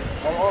 Very nice.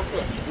 Oh,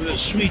 okay. With a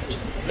sweet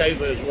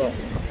flavour as well.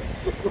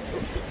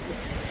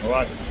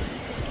 Alright.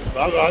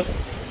 Bye guys.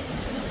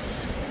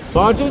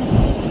 Barton,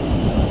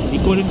 he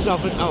called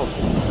himself an elf.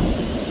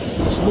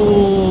 A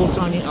small,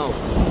 tiny elf.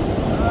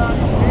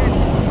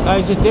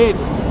 Is it dead?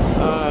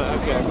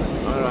 Okay.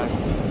 Alright.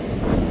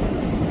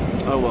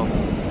 Oh well.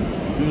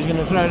 He was going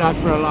to throw it out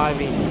for a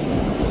livey.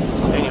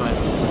 Anyway.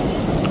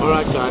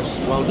 Alright guys,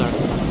 well done.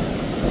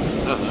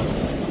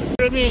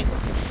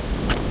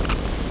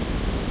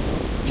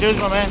 Cheers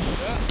my man.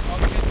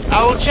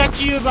 I will chat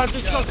to you about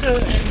the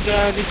chocolate and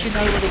let you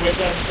know what the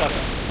weather and stuff.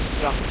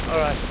 Yeah,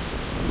 alright.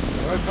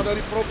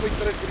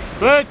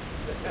 Good.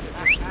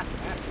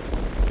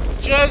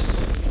 Cheers.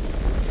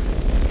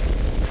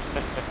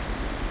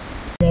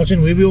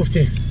 Martin, where are we off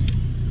to?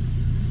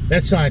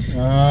 That side.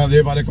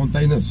 There by the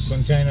containers.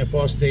 Container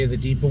past there, the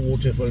deeper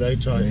water for low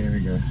tide. There we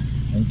go.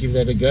 And give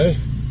that a go.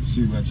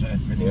 See what's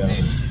happening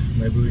there.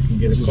 Maybe we can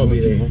get a copy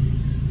there.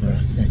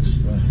 Alright, thanks.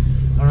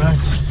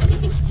 Alright.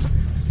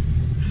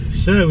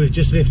 So we've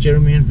just left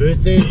Jeremy and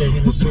Bert there. They're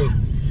going to sort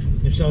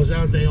themselves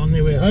out. They're on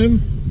their way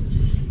home.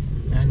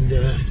 And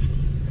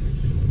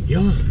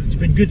yeah, it's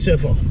been good so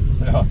far.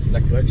 Yeah,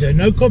 But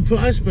no cob for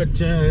us,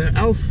 but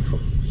elf,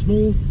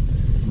 small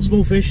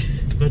fish.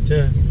 But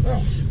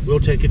we'll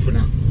take it for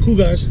now. Cool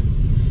guys.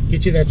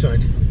 Get you that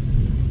side.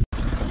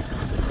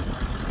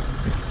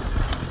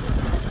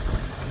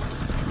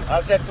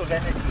 How's that for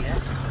vanity, eh?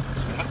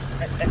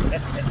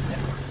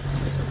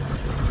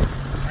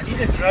 I need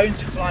a drone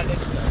to fly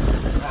next to us.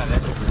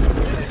 That'd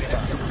be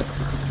nice.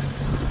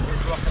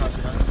 Where's Blockhouse,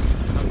 man?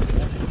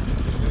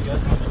 Here we go.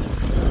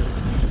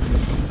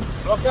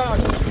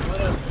 Blockhouse!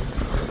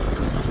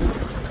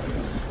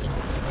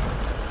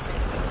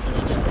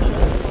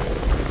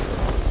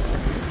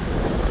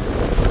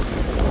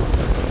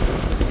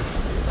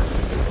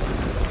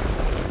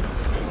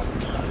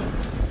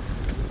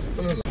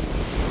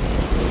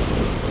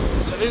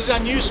 So this is our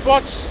new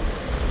spot.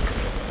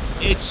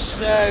 It's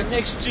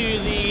next to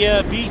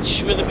the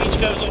beach, where the beach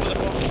goes over the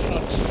parking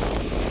lot.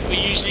 We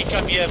usually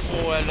come here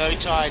for low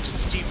tide.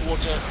 It's deep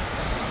water,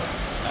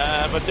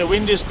 but the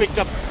wind has picked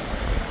up,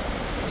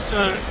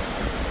 so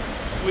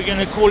we're going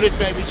to call it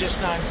maybe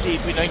just now and see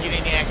if we don't get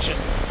any action.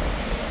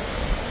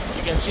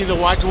 You can see the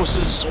white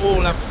horses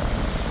all up.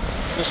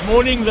 This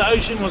morning the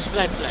ocean was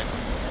flat,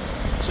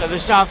 so the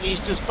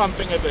southeast is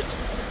pumping a bit,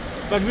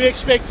 but we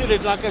expected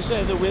it. Like I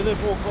say, the weather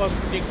forecast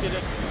predicted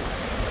it,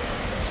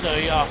 so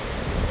yeah,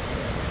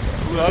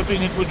 we were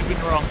hoping it would have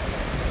been wrong.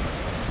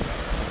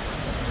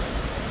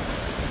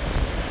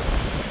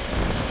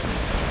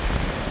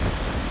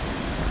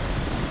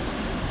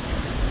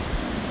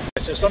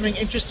 So something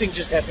interesting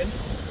just happened.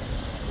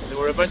 There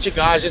were a bunch of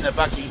guys in a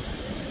bakkie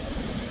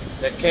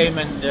that came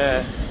and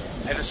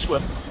had a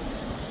swim,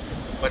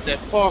 but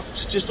they've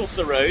parked just off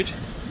the road.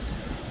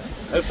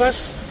 No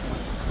fuss?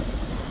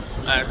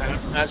 No,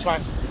 that's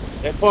fine.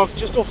 They parked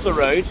just off the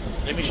road.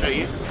 Let me show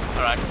you.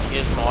 Alright,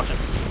 here's Martin.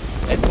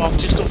 They parked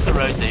just off the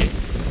road there,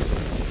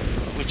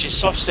 which is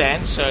soft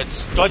sand, so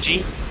it's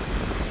dodgy,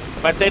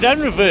 but they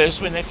don't reverse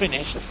when they're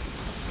finished.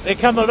 They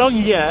come along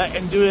here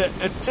and do a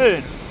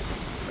turn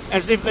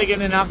as if they're going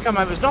to now come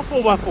over. It's not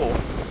 4x4,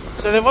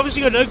 so they've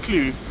obviously got no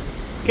clue.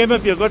 Came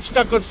up here, got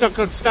stuck,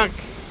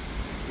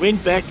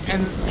 went back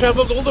and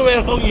travelled all the way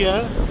along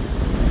here,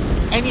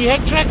 and he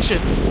had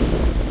traction,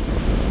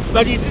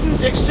 but he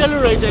didn't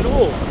accelerate at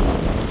all.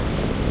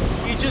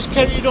 He just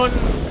carried on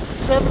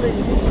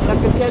travelling like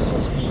a casual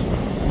speed,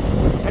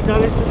 and now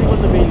they're sitting on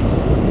the belly.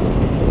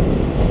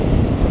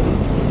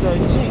 So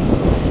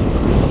geez,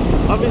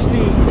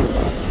 obviously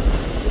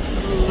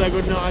they've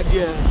got no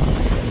idea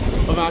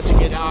of how to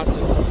get out,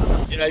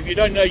 and, you know, if you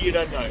don't know, you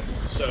don't know.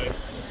 So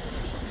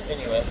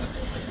anyway,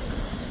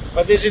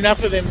 but there's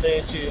enough of them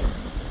there to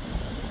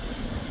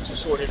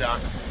sort it out.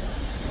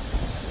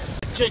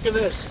 Check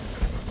this.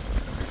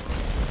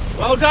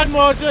 Well done,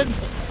 Martin.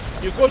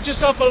 You caught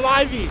yourself a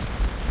livey.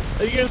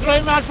 Are you going to throw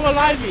him out for a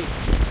livey?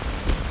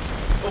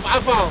 Of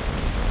afval?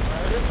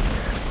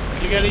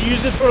 Are you going to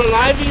use it for a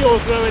livey or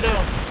throw it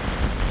out?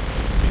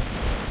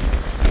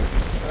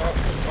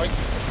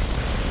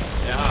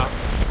 Yeah.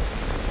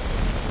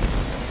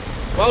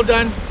 Well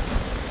done.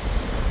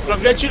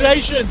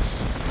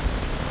 Congratulations.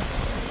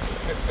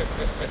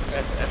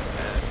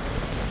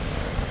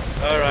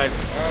 Alright.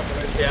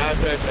 Yeah, I'll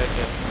throw it back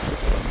here.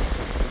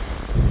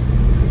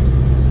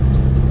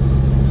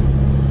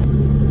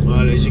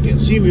 Well, as you can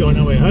see, we're on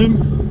our way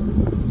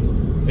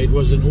home. It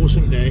was an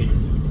awesome day.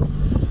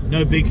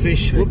 No big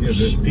fish.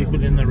 Whoops,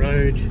 people in the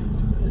road.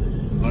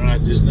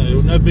 Alright, there's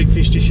no big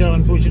fish to show,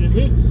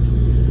 unfortunately.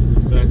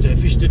 But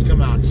fish did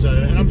come out. So,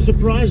 and I'm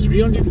surprised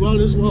Rion did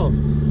well as well.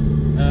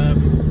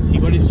 He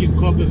got a few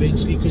cob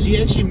eventually, because he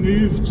actually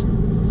moved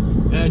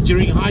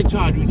during high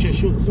tide, which I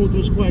thought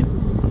was quite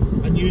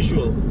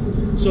unusual.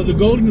 So the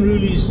golden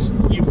rule is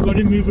you've got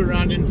to move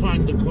around and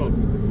find the cob.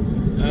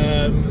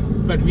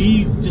 But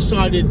we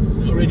decided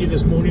already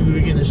this morning we were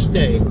going to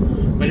stay,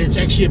 but it's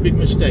actually a big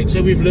mistake.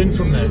 So we've learned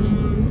from that.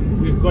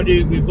 We've got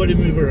to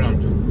move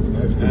around.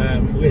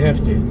 We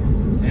have to.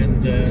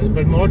 And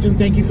but Martin,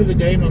 thank you for the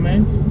day, my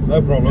man. No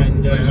problem.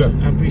 And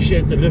I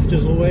appreciate the lift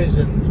as always.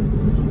 And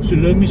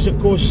Sulomi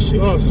Sakos,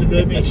 oh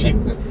Sulomi sheep.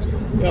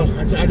 Oh,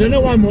 I don't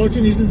know why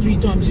Martin isn't 3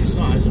 times his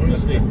size,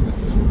 honestly.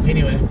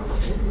 Anyway,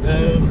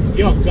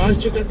 yeah, guys,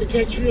 check out the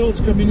catch reel.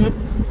 It's coming up.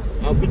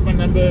 I'll put my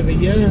number over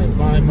here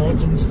by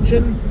Martin's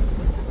chin,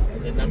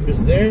 and the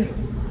number's there.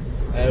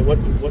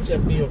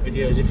 WhatsApp me your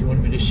videos if you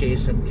want me to share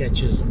some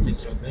catches and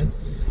things like that.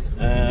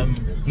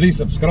 Please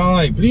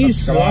subscribe.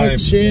 Please like,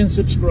 share, and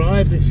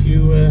subscribe if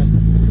you're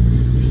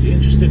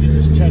interested in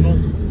this channel.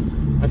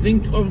 I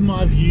think of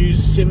my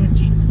views,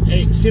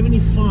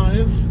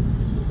 75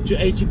 to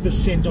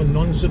 80% are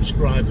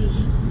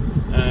non-subscribers,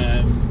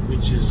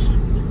 which is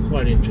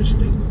quite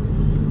interesting.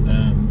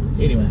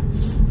 Anyway,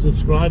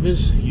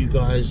 subscribers, you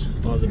guys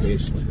are the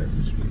best,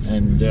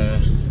 and I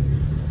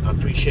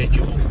appreciate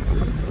you all.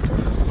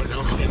 What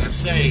else can I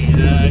say?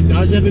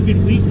 Guys, have a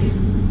good week,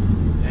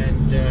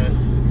 and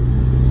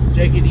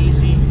take it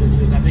easy. It's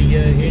another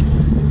year ahead,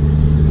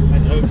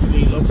 and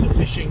hopefully lots of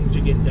fishing to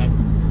get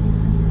done.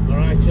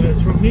 Alright, so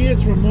it's from me,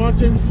 it's from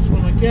Martin, it's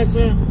from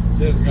Macassar.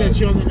 Catch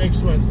you on the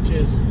next one.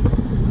 Cheers.